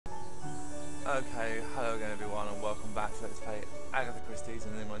Okay, hello again everyone and welcome back to Let's Play Agatha Christie's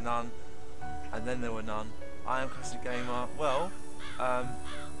and then there were none. And then there were none. I am Classic Gamer. Well, I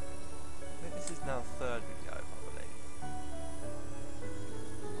think this is now the third video, I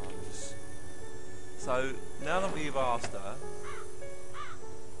believe. So, now that we've asked her...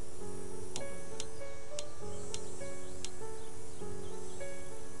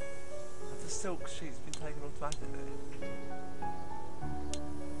 Have the silk sheets been taken automatically?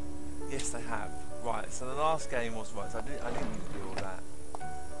 Yes, they have. Right, so the last game was right, so I didn't need to do all that.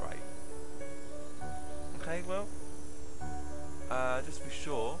 Great. Okay, well, just to be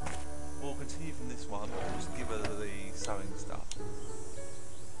sure, we'll continue from this one. We'll just give her the sewing stuff.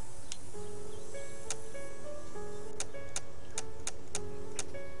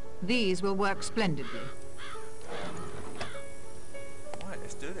 These will work splendidly. Right,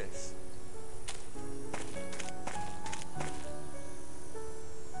 let's do this.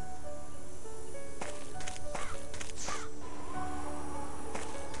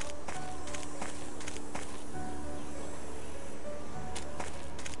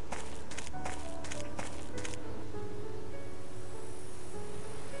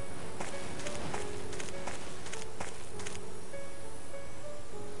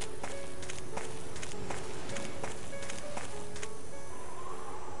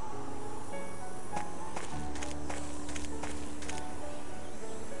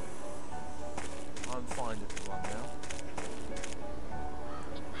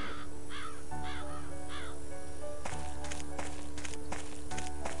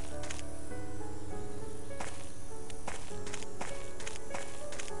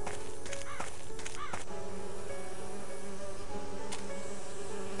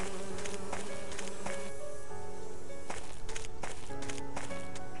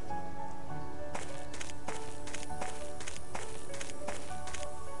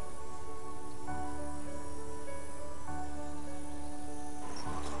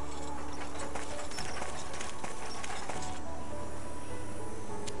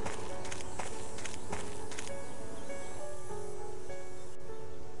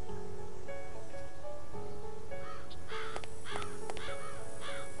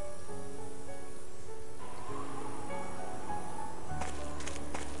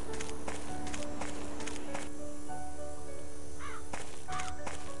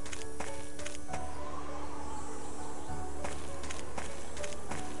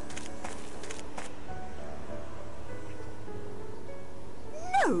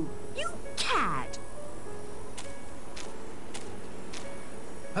 No, you cad!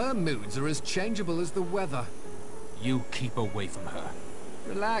 Her moods are as changeable as the weather. You keep away from her.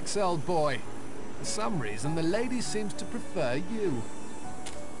 Relax, old boy. For some reason, the lady seems to prefer you.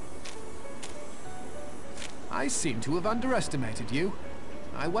 I seem to have underestimated you.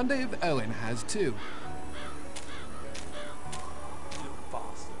 I wonder if Owen has too.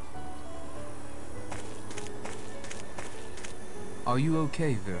 Are you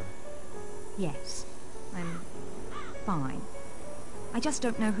okay, Vera? Yes, I'm fine. I just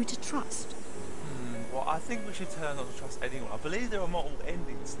don't know who to trust. Well, I think we should turn not to trust anyone. I believe there are multiple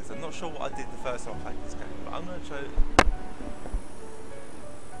endings to this. I'm not sure what I did the first time I played this game, but I'm going to show...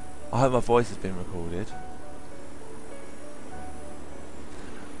 I hope my voice has been recorded.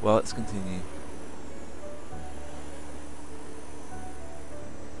 Well, let's continue.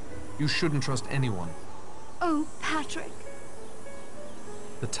 You shouldn't trust anyone. Oh, Patrick.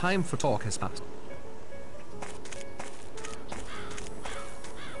 The time for talk has passed.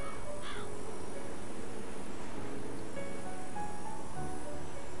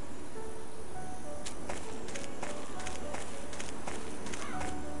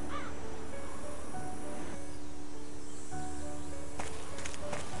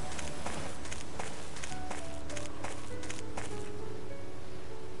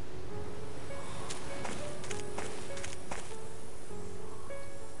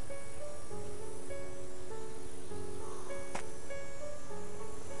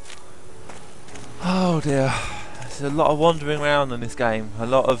 Oh dear, there's a lot of wandering around in this game, a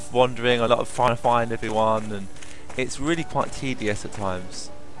lot of wandering, a lot of trying to find everyone, and it's really quite tedious at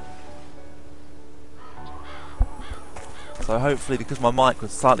times. So hopefully, because my mic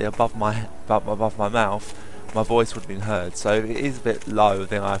was slightly above my mouth, my voice would have been heard, so if it is a bit low,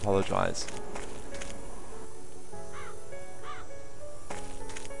 then I apologise.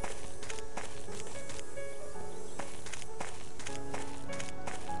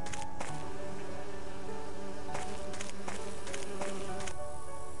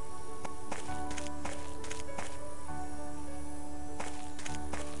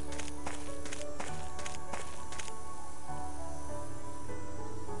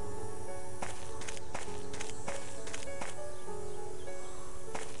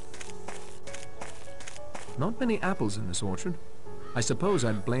 Not many apples in this orchard. I suppose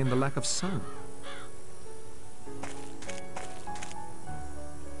I'd blame the lack of sun.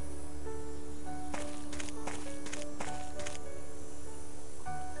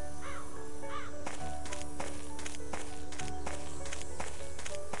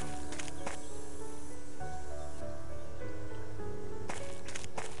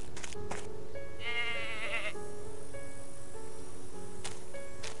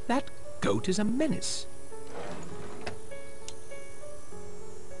 That goat is a menace.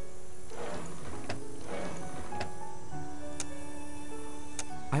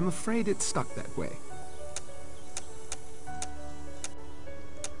 I'm afraid it's stuck that way.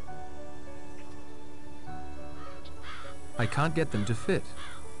 I can't get them to fit.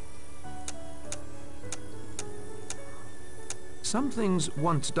 Some things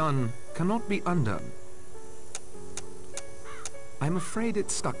once done cannot be undone. I'm afraid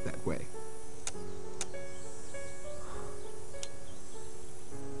it's stuck that way.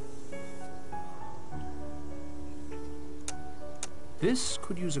 This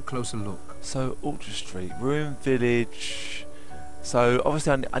could use a closer look. So, Orchard Street, Ruined Village. So,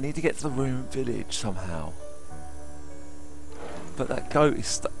 obviously I need to get to the Ruined Village somehow. But that goat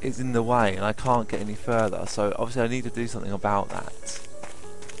is in the way and I can't get any further. So, obviously I need to do something about that.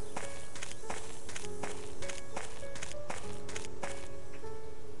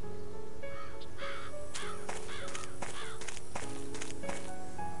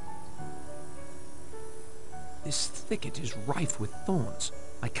 This thicket is rife with thorns.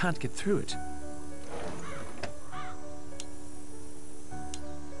 I can't get through it.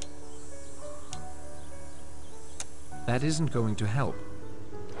 That isn't going to help.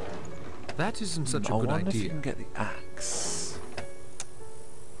 That isn't such a good I wonder if you idea. can get the axe.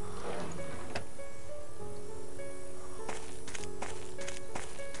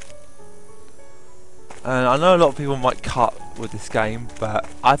 And I know a lot of people might cut with this game, but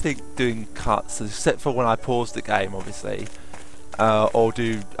I think doing cuts, except for when I pause the game, obviously, or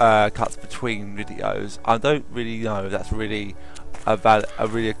do cuts between videos, I don't really know if that's really a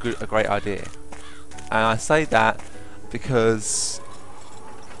great idea. And I say that because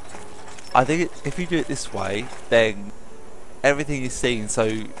I think if you do it this way, then everything is seen, so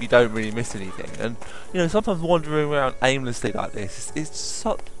you don't really miss anything. And you know, sometimes wandering around aimlessly like this is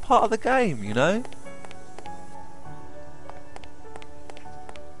part of the game, you know.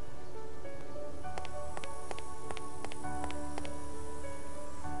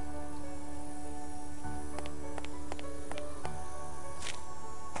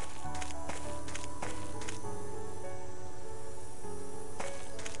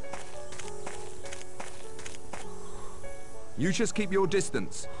 You just keep your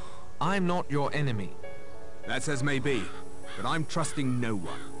distance. I'm not your enemy. That's as may be, but I'm trusting no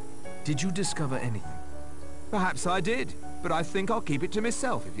one. Did you discover anything? Perhaps I did, but I think I'll keep it to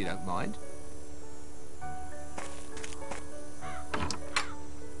myself if you don't mind.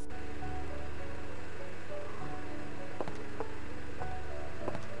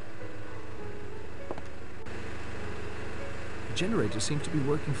 The generator seems to be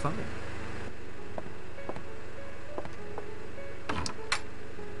working fine.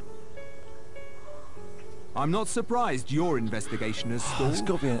 I'm not surprised your investigation has stalled. There's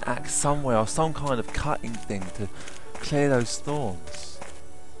got to be an axe somewhere or some kind of cutting thing to clear those thorns.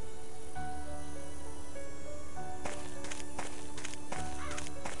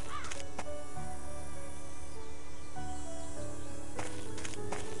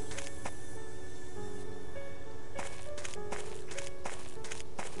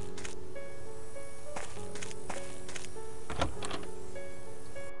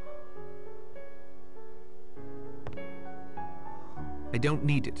 I don't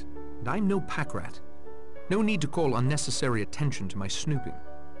need it, and I'm no pack rat. No need to call unnecessary attention to my snooping.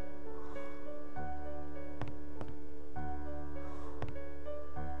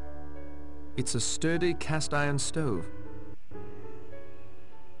 It's a sturdy cast iron stove.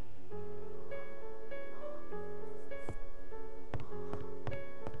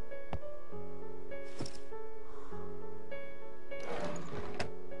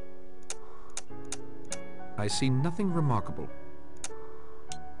 I see nothing remarkable.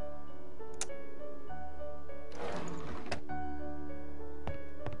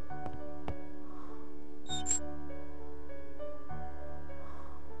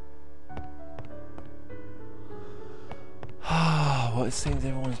 Well, it seems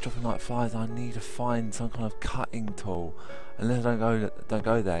everyone's dropping like flies. I need to find some kind of cutting tool, unless I don't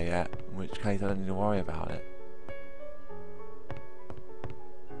go there yet. In which case, I don't need to worry about it.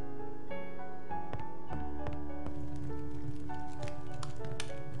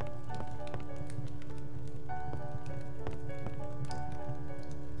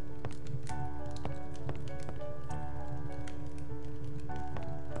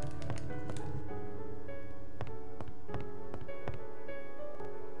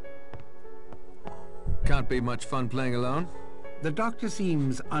 can't be much fun playing alone. The doctor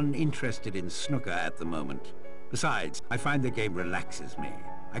seems uninterested in snooker at the moment. Besides, I find the game relaxes me.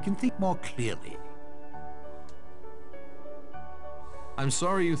 I can think more clearly. I'm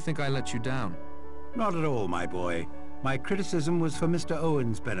sorry you think I let you down. Not at all, my boy. My criticism was for Mr.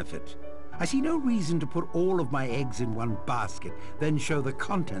 Owen's benefit. I see no reason to put all of my eggs in one basket, then show the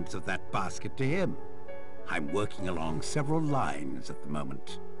contents of that basket to him. I'm working along several lines at the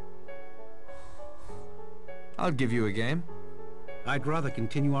moment. I'll give you a game. I'd rather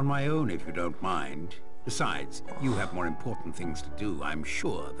continue on my own if you don't mind. Besides, you have more important things to do, I'm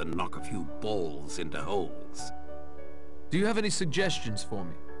sure, than knock a few balls into holes. Do you have any suggestions for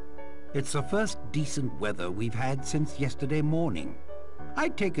me? It's the first decent weather we've had since yesterday morning.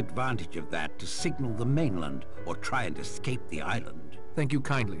 I'd take advantage of that to signal the mainland or try and escape the island. Thank you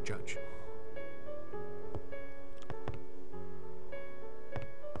kindly, Judge.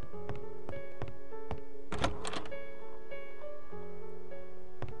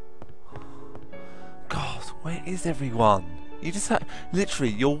 God, where is everyone? You just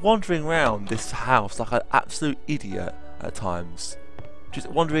literally, you're wandering around this house like an absolute idiot at times. Just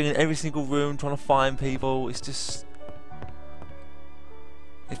wandering in every single room, trying to find people. It's just...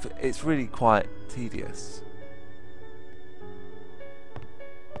 It's really quite tedious.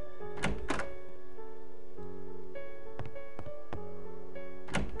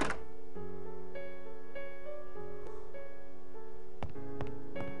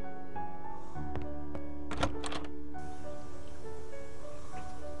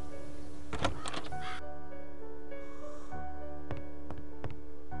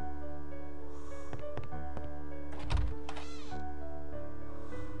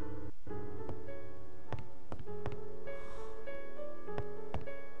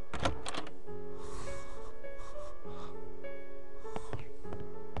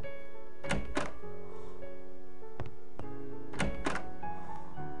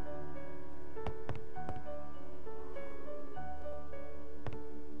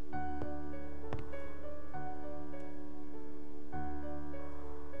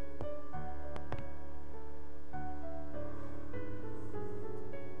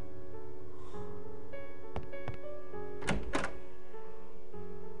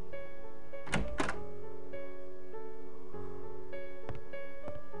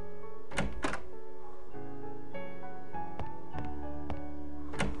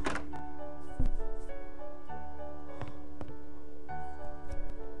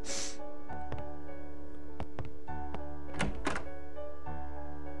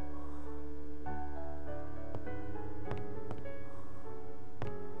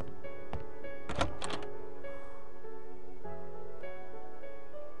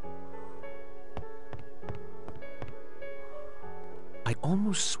 I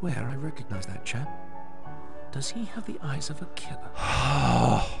almost swear I recognize that chap. Does he have the eyes of a killer?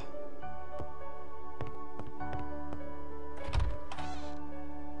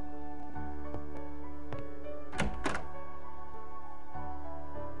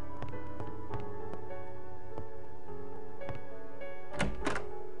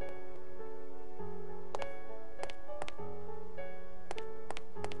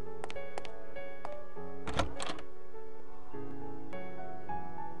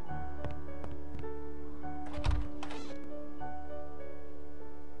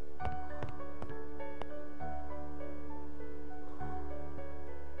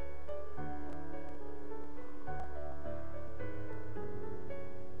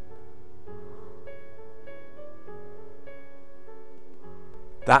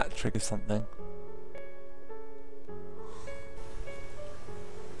 That triggers something.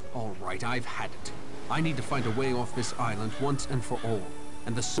 All right, I've had it. I need to find a way off this island once and for all.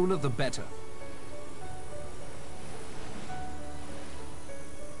 And the sooner the better.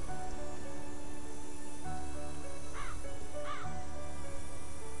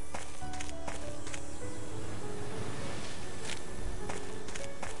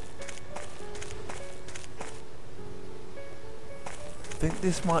 I think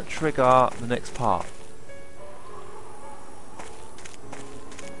this might trigger the next part.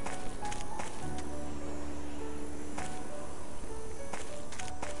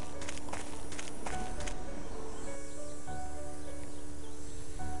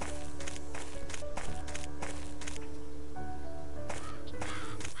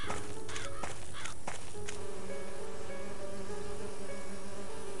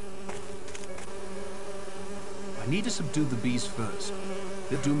 I need to subdue the bees first.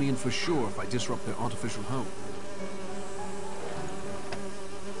 They'll do me in for sure if I disrupt their artificial home.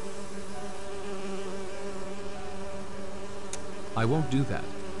 I won't do that.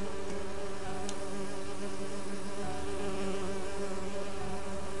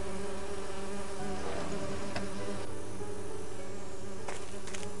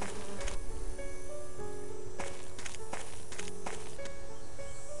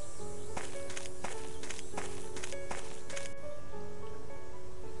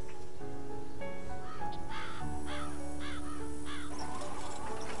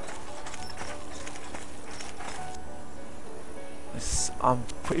 I'm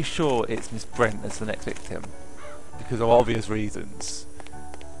pretty sure it's Miss Brent as the next victim, because of obvious reasons.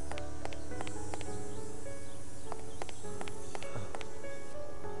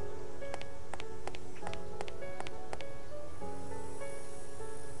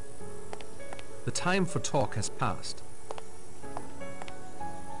 The time for talk has passed.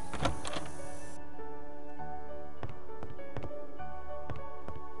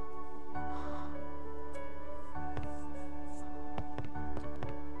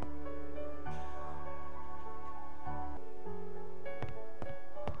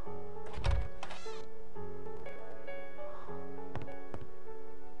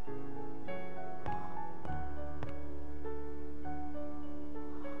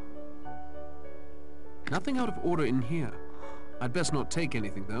 Nothing out of order in here. I'd best not take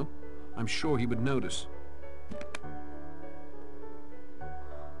anything, though. I'm sure he would notice.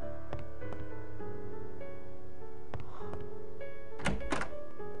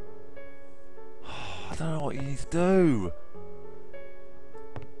 I don't know what you need to do.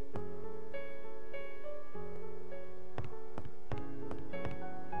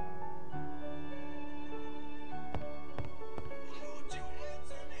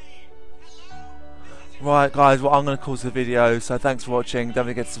 Right guys, well I'm going to call the video, so thanks for watching, don't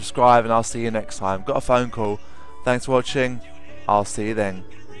forget to subscribe and I'll see you next time. Got a phone call, thanks for watching, I'll see you then.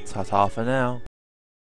 Ta-ta for now.